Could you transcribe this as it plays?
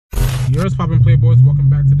Yours poppin' Playboys, welcome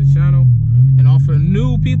back to the channel. And all for the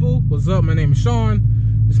new people, what's up? My name is Sean.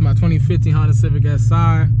 This is my 2015 Honda Civic Si.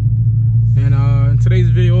 And in today's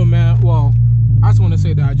video, man, well, I just want to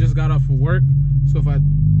say that I just got off of work. So if I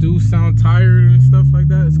do sound tired and stuff like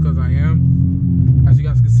that, it's because I am. As you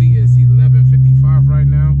guys can see, it's 11:55 right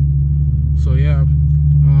now. So yeah,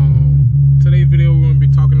 today's video we're going to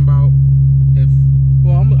be talking about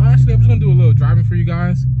I'm just going to do a little driving for you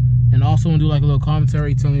guys. And also going to do like a little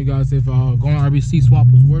commentary telling you guys if going RBC swap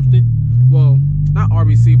was worth it. Well, not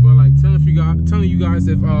RBC, but like telling you guys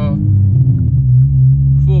if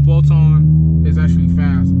full bolt-on is actually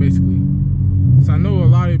fast, basically. So I know a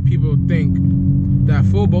lot of people think that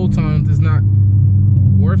full bolt-on is not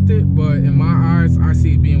worth it, but in my eyes, I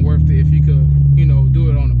see it being worth it if you could, you know, do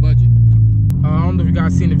it on a budget. I don't know if you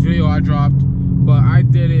guys seen the video I dropped, but I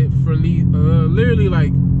did it for literally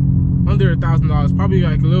like under $1,000, probably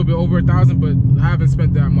like a little bit over $1,000, but I haven't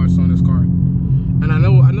spent that much on this car. And I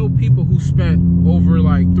know people who spent over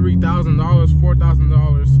like $3,000,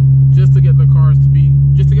 $4,000 just to get the car to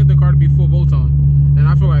be full bolt-on. And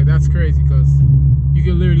I feel like that's crazy because you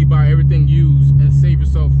can literally buy everything used and save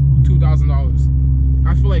yourself $2,000.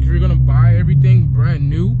 I feel like if you're gonna buy everything brand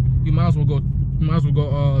new, you might as well go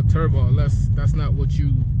turbo, unless that's not what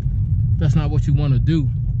you want to do.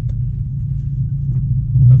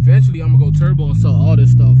 Eventually I'm gonna go turbo and sell all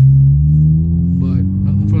this stuff, but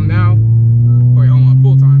from now, wait, hold on,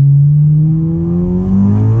 full time.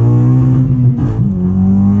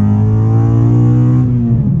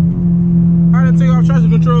 I didn't take off traction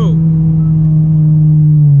control.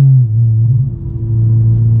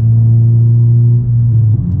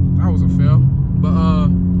 That was a fail, but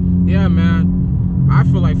yeah, man, I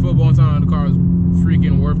feel like full bolt-on on the car is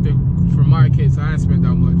freaking worth it for my case. I ain't spent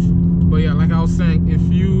that much. But yeah, like I was saying, if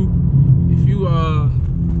you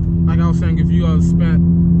spent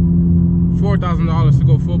 $4,000 to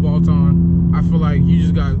go full bolt-on, I feel like you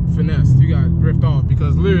just got finessed. You got ripped off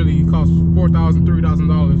because literally it costs $4,000,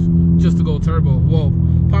 $3,000 just to go turbo. Well,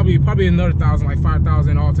 probably another $1,000, like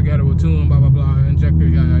 $5,000 altogether with tune, blah blah blah, injector,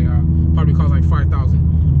 yeah. Probably cost like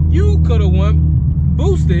 $5,000. You could have went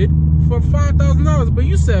boosted for $5,000, but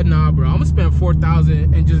you said, nah, bro, I'm gonna spend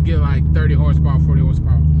 $4,000 and just get like 30 horsepower, 40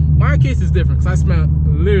 horsepower. My case is different because I spent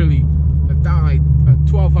literally like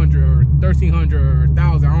 $1,200 or $1,300 or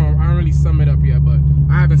 $1,000. I don't really sum it up yet, but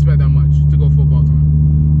I haven't spent that much to go full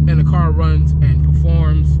bolt-on. And the car runs and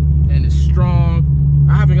performs and is strong.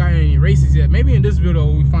 I haven't got any races yet. Maybe in this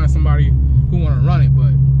video we find somebody who want to run it,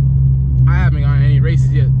 but I haven't got any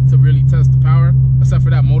races yet to really test the power, except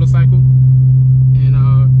for that motorcycle. And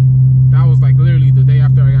that was like literally the day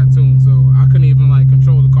after I got tuned, so I couldn't even like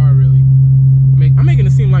control the car really. I'm making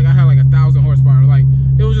it seem like I had like 1,000 horsepower. Like,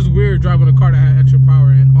 it was just weird driving a car that had extra power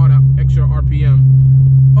and all that extra RPM.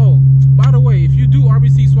 Oh, by the way, if you do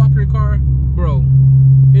RBC swap your car, bro,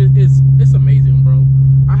 it's amazing, bro.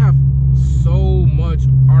 I have so much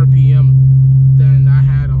RPM than I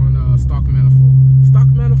had on stock manifold. Stock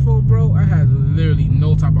manifold, bro, I had literally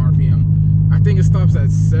no type of RPM. I think it stops at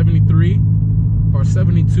 73 or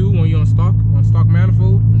 72 when you're on stock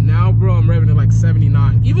manifold. Now, bro, I'm revving at like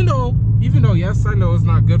 79. Even though, yes, I know it's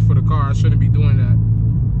not good for the car. I shouldn't be doing that.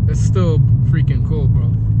 It's still freaking cool,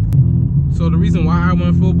 bro. So the reason why I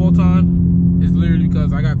went full bolt-on is literally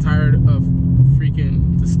because I got tired of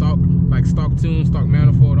freaking the stock tune, stock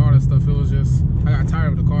manifold, all that stuff. It was just, I got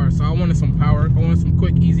tired of the car. So I wanted some power. I wanted some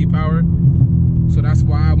quick, easy power. So that's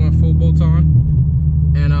why I went full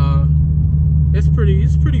bolt-on. And it's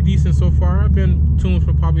pretty decent so far. I've been tuned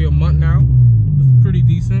for probably a month now. It's pretty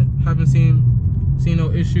decent. Haven't seen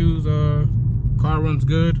no issues. Car runs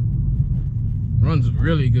good. Runs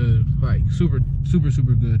really good. Like super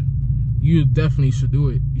good. You definitely should do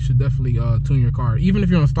it. You should definitely tune your car, even if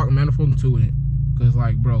you're on stock manifold, and tune it, because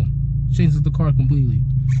like, bro, changes the car completely.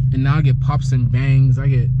 And now I get pops and bangs. I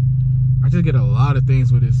just get a lot of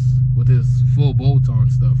things with this full bolt-on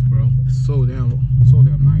stuff, bro. It's so damn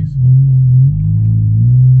nice.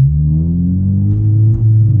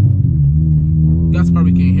 You guys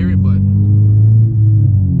probably can't hear it, but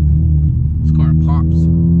this car pops.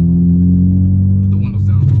 Put the windows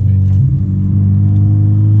down a little bit.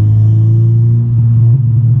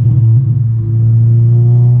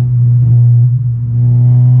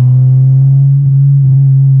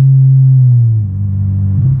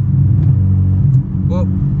 Well,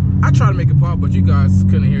 I tried to make it pop, but you guys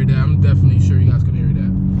couldn't hear that. I'm definitely sure you guys couldn't hear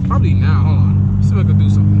that. Probably now. Hold on. Let's see if I can do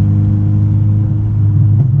something.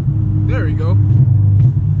 There we go. I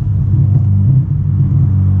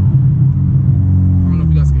don't know if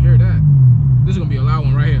you guys can hear that. This is gonna be a loud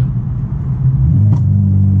one right here.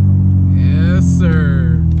 Yes,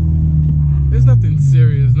 sir.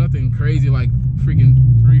 nothing crazy like freaking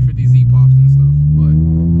 350Z pops and stuff.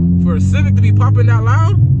 But for a Civic to be popping that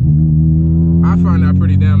loud, I find that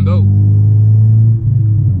pretty damn dope.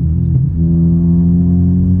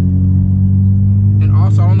 And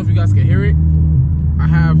also, I don't know if you guys can hear it. I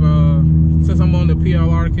have since I'm on the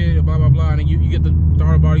PLR kit, blah blah blah, and you get the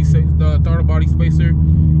throttle body spacer.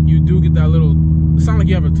 You do get that little. It sounds like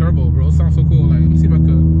you have a turbo, bro. It sounds so cool. Like, let me see if I could.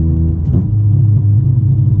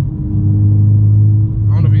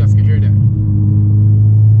 I don't know if you guys can hear that.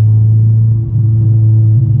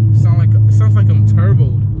 It sounds like I'm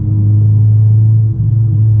turboed.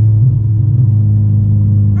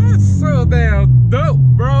 That's so damn dope,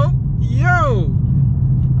 bro. Yo,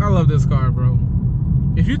 I love this car, bro.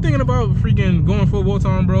 If you're thinking about freaking going full bolt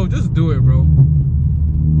on, bro, just do it, bro.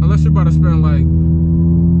 Unless you're about to spend like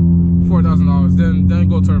 $4,000, then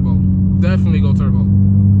go turbo. Definitely go turbo.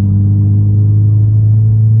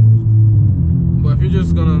 But if you're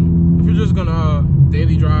just gonna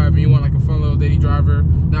daily drive and you want like a fun little daily driver,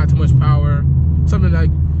 not too much power, something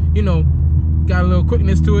like, you know, got a little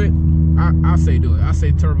quickness to it, I say do it. I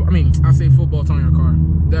say turbo. I say full bolt on your car.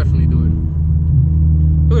 Definitely do it.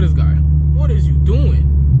 Look at this guy. What is you doing?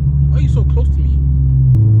 Why are you so close to me?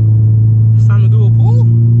 It's time to do a pull?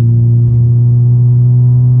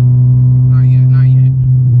 Not yet, not yet.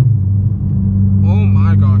 Oh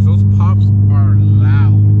my gosh, those pops are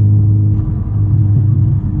loud.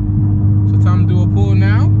 So time to do a pull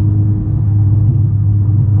now?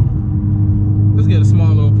 Let's get a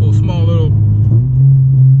small little pull, small little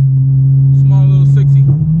 60.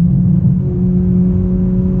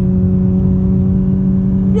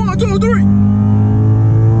 1, 2, 3.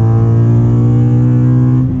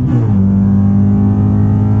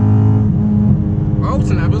 Oh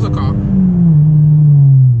snap, there's a cop. I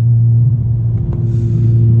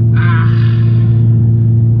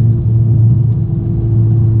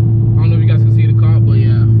don't know if you guys can see the cop, but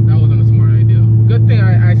yeah, that wasn't a smart idea. Good thing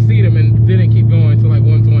I see them and didn't keep going to like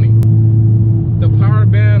 120. The power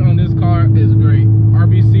band on this car is great.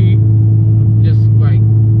 RBC just like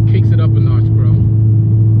kicks it up a notch, bro.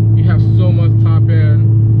 You have so much top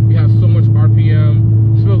end, you have so much RPM.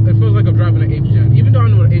 It feels like I'm driving an 8th gen. Even though I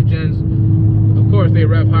know the 8th gens, of course they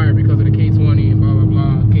rev higher because of the K20 and blah blah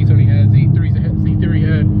blah. K20 head, Z3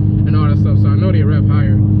 head, and all that stuff. So I know they rev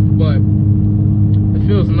higher, but it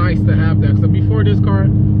feels nice to have that. So before this car,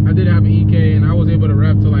 I did have an EK and I was able to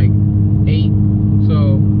rev to like 8.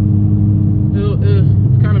 So it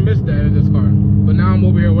kind of missed that in this car. But now I'm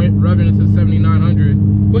over here revving into 7900,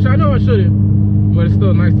 which I know I shouldn't, but it's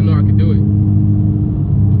still nice to know I can do it.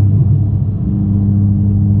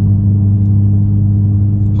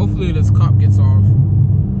 Hopefully this cop gets off,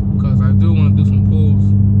 because I do want to do some pulls,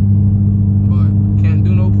 but can't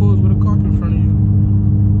do no pulls with a cop in front of you.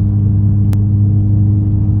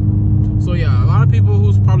 So yeah, a lot of people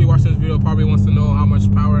who's probably watching this video probably wants to know how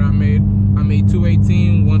much power I made. I made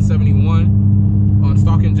 218, 171 on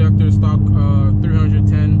stock injectors, stock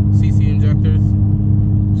 310cc injectors.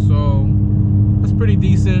 So that's pretty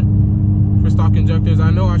decent for stock injectors. I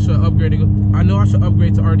know I should upgrade to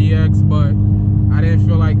RDX, but I didn't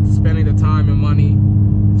feel like spending the time and money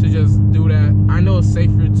to just do that. I know it's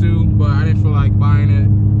safer too, but I didn't feel like buying it.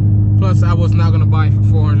 Plus, I was not gonna buy it for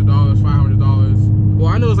 $400, $500. Well,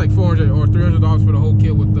 I know it's like $400 or $300 for the whole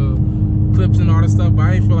kit with the clips and all that stuff, but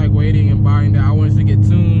I didn't feel like waiting and buying that. I wanted to get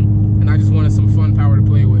tuned, and I just wanted some fun power to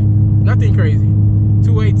play with. Nothing crazy.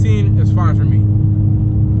 218 is fine for me.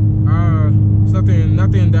 It's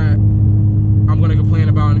nothing that I'm gonna complain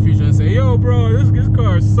about in the future and say, yo bro, this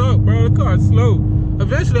car sucks, bro, the car's slow.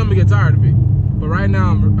 Eventually I'm gonna get tired of it. But right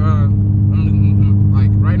now I'm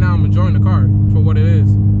enjoying the car for what it is.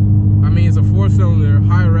 I mean, it's a 4-cylinder,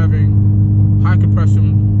 high revving, high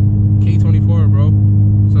compression K24, bro.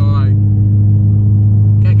 So like,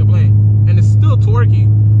 can't complain. And it's still torquey.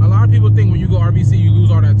 A lot of people think when you go RBC you lose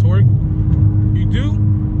all that torque. You do,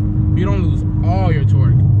 you don't lose all your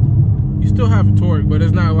torque. You still have torque, but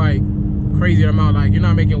it's not like crazy amount. Like, you're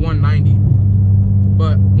not making 190,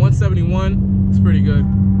 but 171 is pretty good.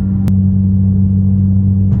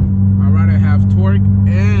 I'd rather have torque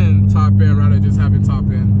and top end rather just having top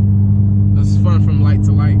end. It's fun from light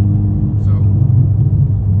to light. So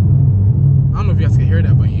I don't know if you guys can hear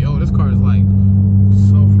that, but yo, this car is like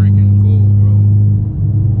so freaking cool, bro.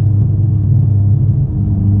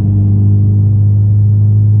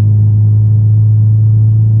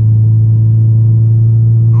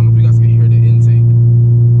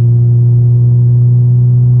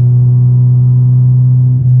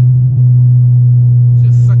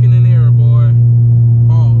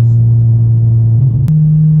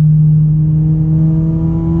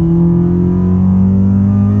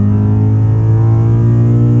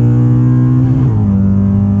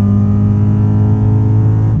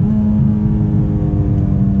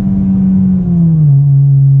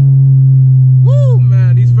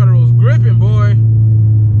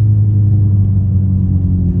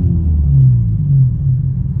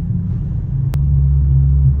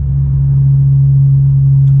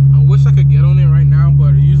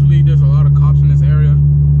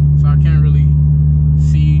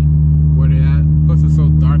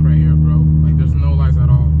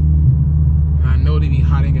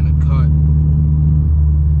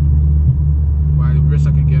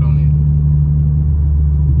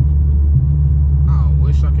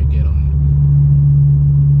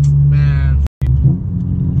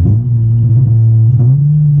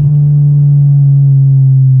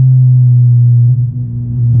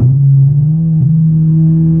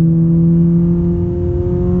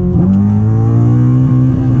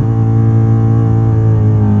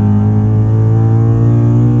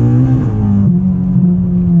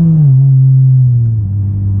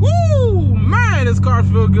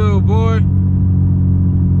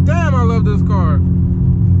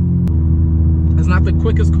 not the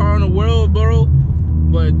quickest car in the world, bro,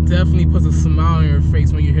 but it definitely puts a smile on your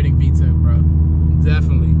face when you're hitting VTEC, bro.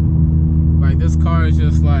 Definitely. Like, this car is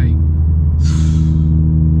just like,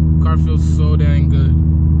 car feels so dang good.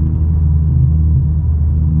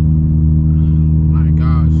 My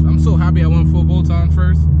gosh, I'm so happy I went full bolt on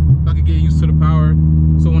first, so I could get used to the power.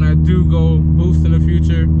 So when I do go boost in the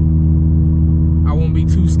future, I won't be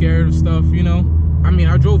too scared of stuff, you know. I mean,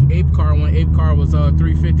 I drove Ape Car when Ape Car was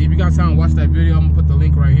 350. If you guys haven't watched that video, I'm gonna put the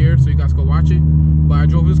link right here so you guys go watch it. But I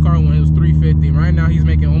drove his car when it was 350. Right now he's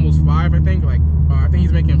making almost 5, I think. Like I think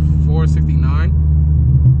he's making 469.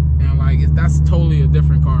 And like that's totally a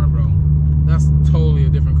different car, bro. That's totally a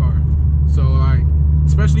different car. So like,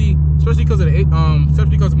 especially because of the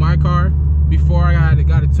especially because of my car. Before I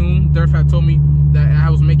got it tuned, Durf had told me that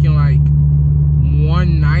I was making like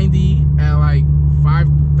 190 at like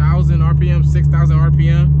 5,000 RPM, 6,000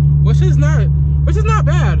 RPM, which is not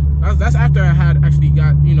bad. That's after I had actually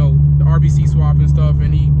got, you know, the RBC swap and stuff,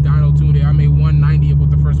 and he dyno tuned it. I made 190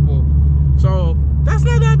 with the first pull, so that's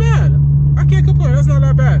not that bad. I can't complain. That's not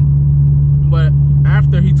that bad. But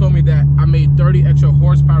after he told me that I made 30 extra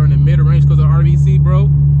horsepower in the mid range because of the RBC, bro,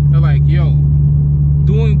 they're like, yo,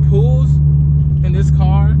 doing pulls in this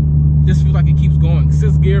car just feels like it keeps going.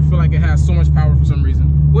 6th gear feel like it has so much power for some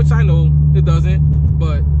reason, which I know it doesn't,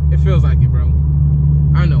 but it feels like it, bro.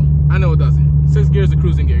 I know it doesn't. 6th gear is a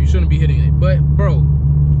cruising gear. You shouldn't be hitting it. But bro,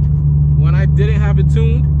 when I didn't have it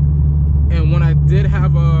tuned, and when I did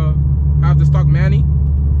have the stock Manny,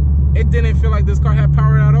 it didn't feel like this car had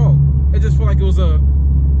power at all. It just felt like it was a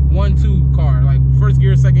 1-2 car. Like 1st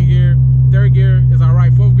gear, 2nd gear, 3rd gear is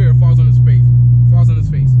alright. 4th gear, it falls on its face.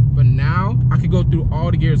 But now I could go through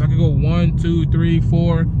all the gears. I could go 1, 2, 3,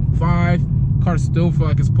 4, 5. Car still feel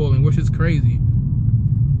like it's pulling, which is crazy.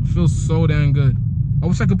 It feels so damn good. I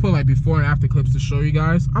wish I could put like before and after clips to show you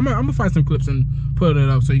guys. I'm gonna find some clips and put it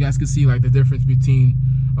up so you guys can see like the difference between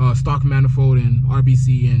stock manifold and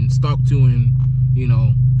RBC and stock tune and, you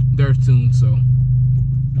know, Durf tune. So,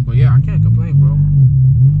 but yeah, I can't complain, bro.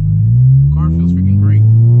 Car feels freaking great.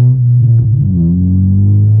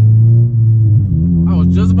 I was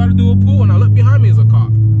just about to do a pull and I looked behind me as a cop.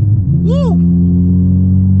 Woo!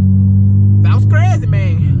 That was crazy,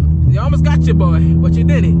 man. You almost got you, boy, but you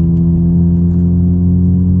did it.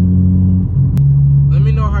 Let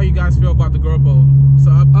me know how you guys feel about the GoPro. So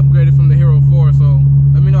I upgraded from the Hero 4, so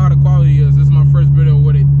let me know how the quality is. This is my first video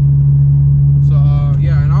with it. So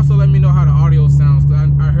yeah, and also let me know how the audio sounds.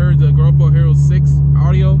 I heard the GoPro Hero 6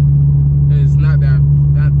 audio is not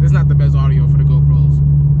it's not the best audio for the GoPros.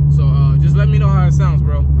 So just let me know how it sounds,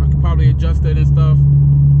 bro. I could probably adjust it and stuff.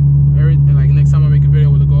 And like next time I make a video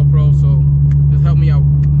with a GoPro, so just help me out.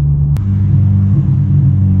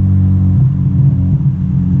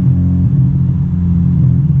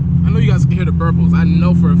 I know you guys can hear the burples. I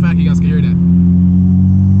know for a fact you guys can hear that.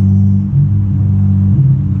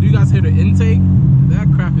 Do you guys hear the intake? That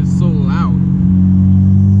crap is so loud.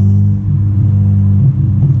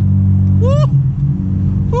 Woo!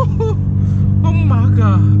 Oh my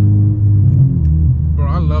god. Bro,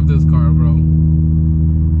 I love this car, bro.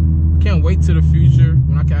 Can't wait to the future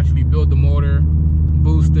when I can actually build the motor,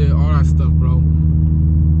 boost it, all that stuff, bro.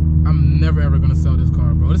 I'm never ever gonna sell this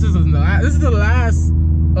car, bro. This is the last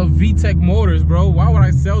of VTEC motors, bro. Why would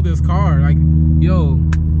I sell this car? Like, yo.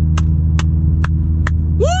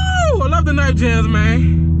 Woo! I love the knife jams,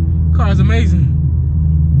 man. Car is amazing.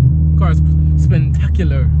 Car is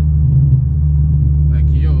spectacular. Like,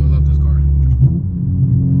 yo, I love this car.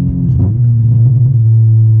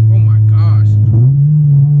 Oh my gosh.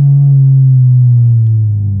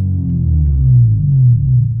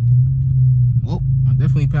 Oh, I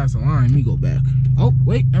definitely passed the line. Let me go back. Oh,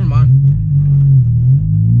 wait, never mind.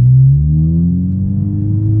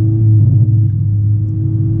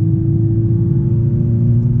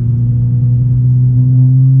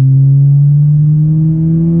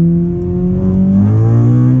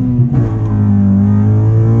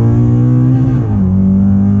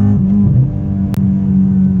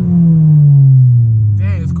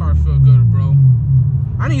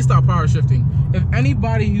 Power shifting. If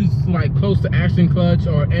anybody who's like close to Action Clutch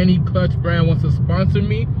or any clutch brand wants to sponsor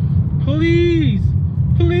me, please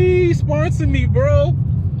sponsor me, bro.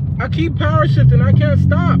 I keep power shifting. I can't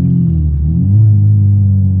stop.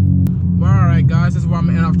 Well, alright guys, this is where I'm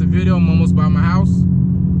gonna end off the video. I'm almost by my house,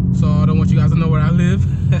 so I don't want you guys to know where I live.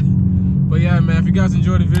 But yeah, man, if you guys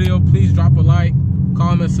enjoyed the video, please drop a like,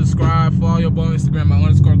 comment, subscribe, follow your boy on Instagram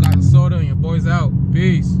at _guys and soda, and your boy's out.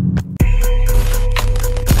 Peace.